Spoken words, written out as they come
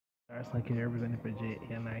Motorcycle representing for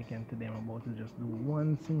JA, and I can today I'm about to just do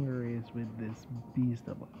one single race with this beast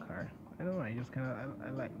of a car. I don't know, I just kind of I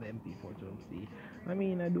like the MP4-12C. I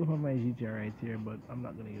mean, I do have my GTR right here, but I'm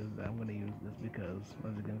not gonna use that. I'm gonna use this because,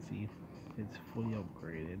 as you can see, it's fully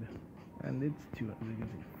upgraded, and it's too, as you can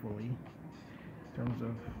see, fully in terms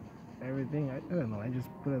of everything. I don't know. I just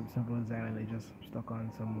put a simple design and I just stuck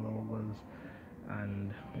on some logos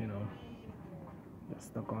and just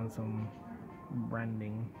stuck on some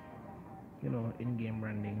branding, in-game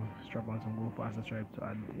branding, strap on some go faster stripe to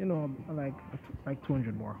add, like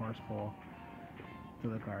 200 more horsepower to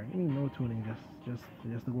the car. You need no tuning, just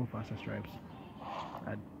the go faster stripes.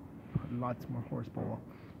 Add lots more horsepower.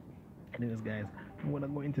 Anyways, guys, I'm gonna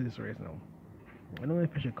go into this race now. I don't know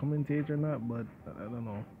if I should commentate or not, but I don't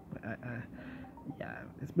know. Yeah,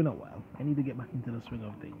 it's been a while. I need to get back into the swing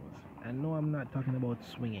of things. And no, I'm not talking about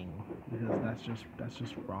swinging because that's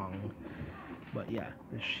just wrong. But yeah,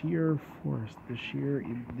 the sheer force, the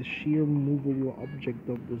sheer movable object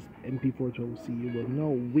of this MP4-12C, you will now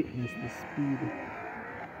witness the speed.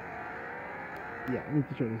 Yeah, I need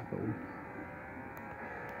to show this though.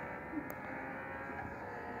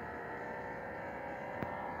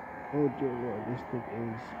 Oh dear lord,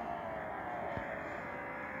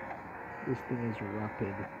 this thing is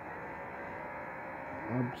rapid.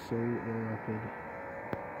 Absolutely rapid.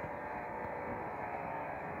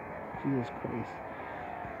 Jesus Christ.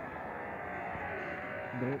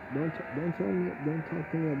 Don't talk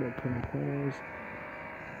to me about cutting corners.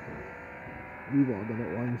 We've all done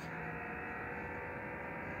it once.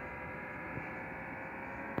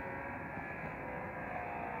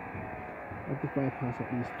 I have to bypass at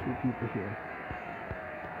least 2 people here.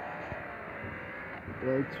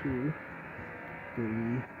 Well, 2,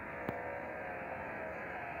 3.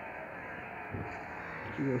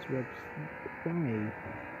 Jesus reps. Why?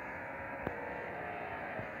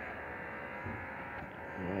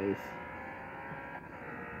 Nice.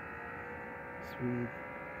 Sweet.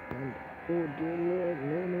 And oh dear lord,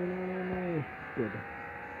 no. Good.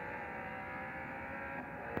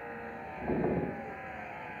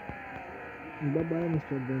 Bye-bye,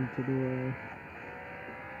 Mr. Ventador.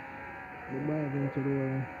 Bye-bye,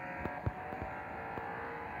 Ventador.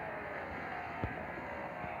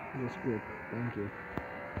 Yes, good. Thank you.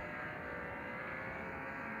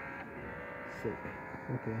 Sick.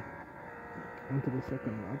 Okay. On to the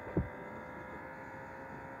second lap.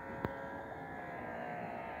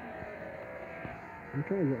 I'm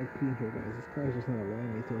trying to get a clean here, guys. This car is just not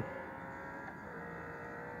allowing me to.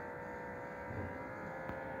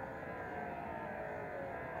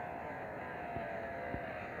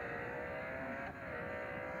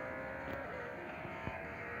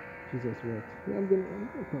 Jesus, what? Yeah, I'm gonna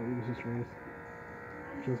probably lose this race.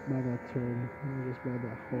 Just by that turn. Just by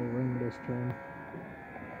that horrendous turn.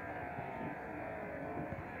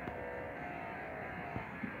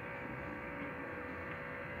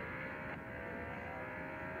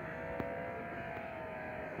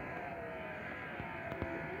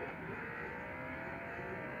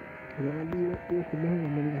 Gonna be walking down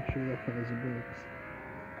and then actually applies the brakes.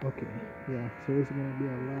 Okay, yeah, so it's gonna be a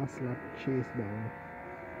last lap chase down.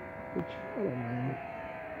 Which I don't mind.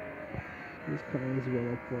 This car is well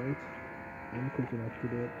up for it. I'm quick enough to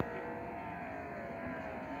do it.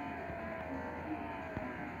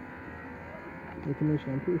 Not to mention,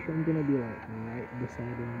 I'm pretty sure I'm gonna be like right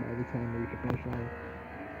beside him by the time we reach the finish line.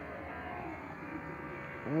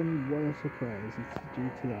 And what a surprise, it's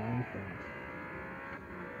GTR in front.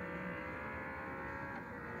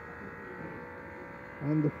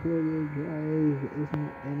 And the 4-wheel drive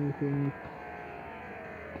isn't anything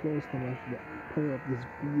close to match the power of this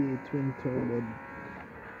V8 twin turbo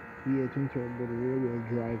rear wheel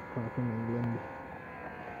drive car from England.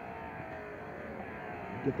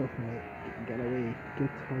 Get off my, get away.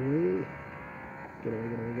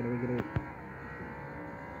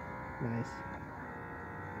 Nice.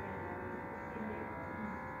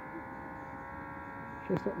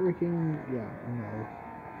 Should I start braking? Yeah, no.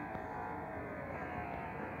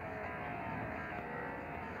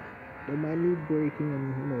 Don't mind me braking and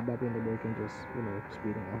dapping the brake and just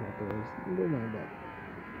speeding off afterwards. Don't mind that.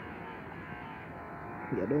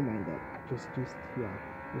 Yeah, don't mind that. Just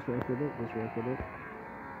work with it.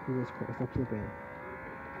 Jesus Christ, stop slipping.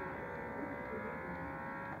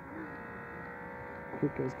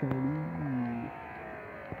 Quick as can be.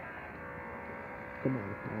 Come on,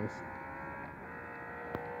 nice.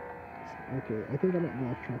 Okay, I think I'm at the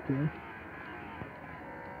lap track here.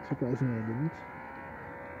 Surprisingly, I didn't.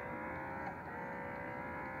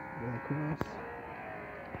 Across.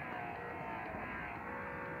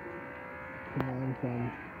 Come on, fam.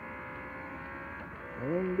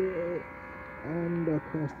 around there and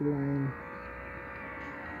across the line,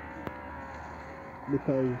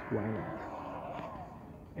 because why not?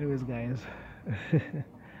 Anyways, guys,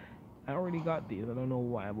 I already got these. I don't know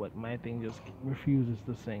why, but my thing just refuses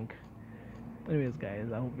to sync. Anyways,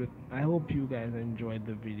 guys, I hope you guys enjoyed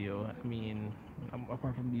the video. I mean,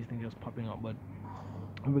 apart from these things just popping up, but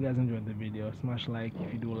I hope you guys enjoyed the video. Smash like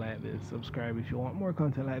if you do like this. Subscribe if you want more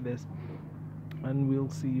content like this, and we'll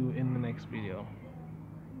see you in the next video.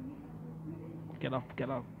 Get off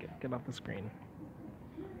the screen.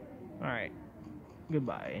 All right.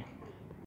 Goodbye.